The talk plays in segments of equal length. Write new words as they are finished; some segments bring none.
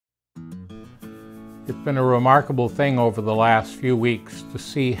It's been a remarkable thing over the last few weeks to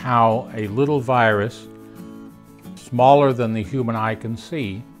see how a little virus, smaller than the human eye can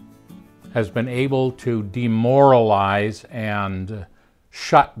see, has been able to demoralize and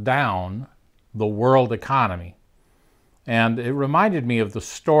shut down the world economy. And it reminded me of the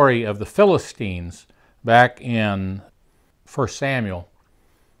story of the Philistines back in 1 Samuel,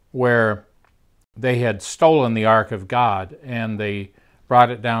 where they had stolen the Ark of God and they brought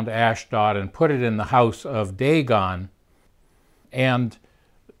it down to Ashdod and put it in the house of Dagon. And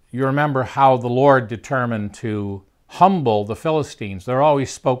you remember how the Lord determined to humble the Philistines. They're always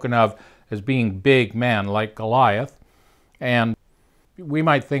spoken of as being big men like Goliath. And we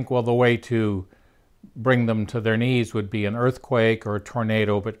might think, well, the way to bring them to their knees would be an earthquake or a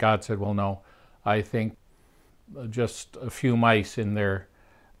tornado, but God said, well, no, I think just a few mice in their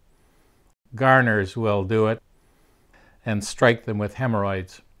garners will do it and strike them with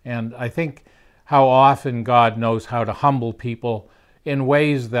hemorrhoids. And I think how often God knows how to humble people in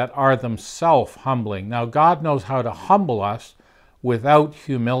ways that are themselves humbling. Now, God knows how to humble us without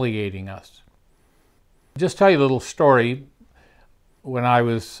humiliating us. Just tell you a little story. When I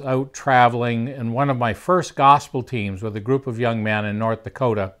was out traveling in one of my first gospel teams with a group of young men in North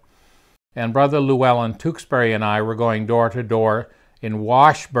Dakota, and Brother Llewellyn Tewksbury and I were going door to door in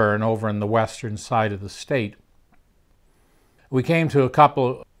Washburn over in the western side of the state. We came to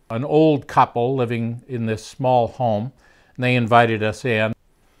an old couple living in this small home, and they invited us in.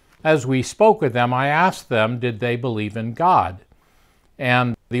 As we spoke with them, I asked them, did they believe in God?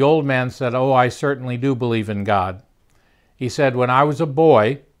 And the old man said, oh, I certainly do believe in God. He said, when I was a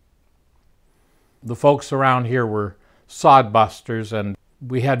boy, the folks around here were sodbusters, and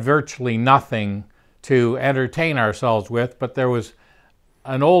we had virtually nothing to entertain ourselves with, but there was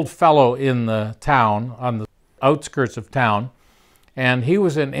an old fellow in the town, on the outskirts of town, and he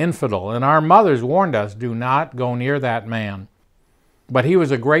was an infidel, and our mothers warned us, do not go near that man. But he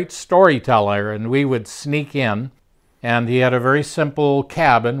was a great storyteller, and we would sneak in, and he had a very simple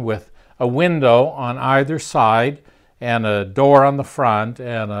cabin with a window on either side and a door on the front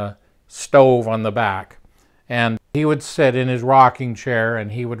and a stove on the back. And he would sit in his rocking chair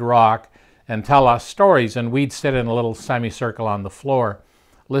and he would rock and tell us stories, and we'd sit in a little semicircle on the floor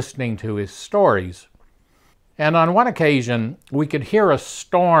listening to his stories. And on one occasion, we could hear a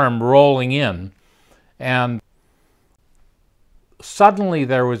storm rolling in, and suddenly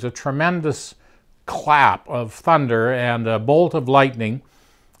there was a tremendous clap of thunder and a bolt of lightning,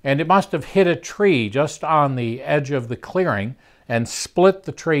 and it must have hit a tree just on the edge of the clearing and split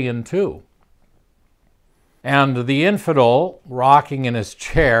the tree in two. And the infidel, rocking in his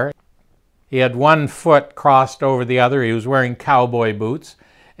chair, he had one foot crossed over the other. He was wearing cowboy boots,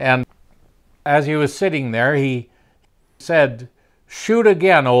 and as he was sitting there, he said, shoot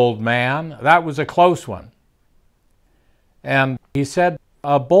again, old man. That was a close one. And he said,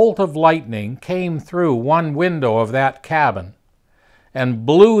 a bolt of lightning came through one window of that cabin and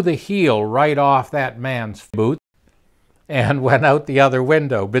blew the heel right off that man's boot and went out the other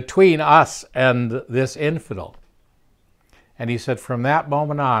window between us and this infidel. And he said, from that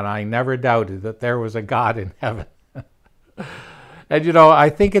moment on, I never doubted that there was a God in heaven. And you know, I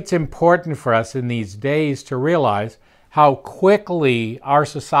think it's important for us in these days to realize how quickly our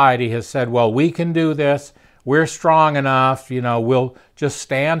society has said, well, we can do this, we're strong enough, you know, we'll just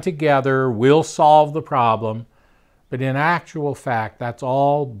stand together, we'll solve the problem. But in actual fact, that's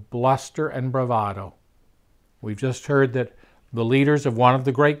all bluster and bravado. We've just heard that the leaders of one of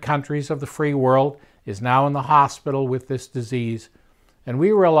the great countries of the free world is now in the hospital with this disease. And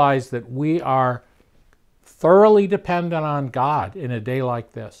we realize that we are thoroughly dependent on God in a day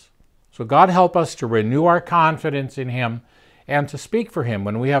like this. So God help us to renew our confidence in Him and to speak for Him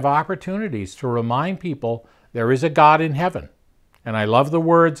when we have opportunities to remind people there is a God in heaven. And I love the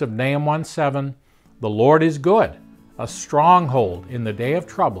words of Nahum 1:7, the Lord is good, a stronghold in the day of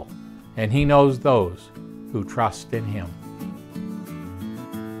trouble, and He knows those who trust in Him.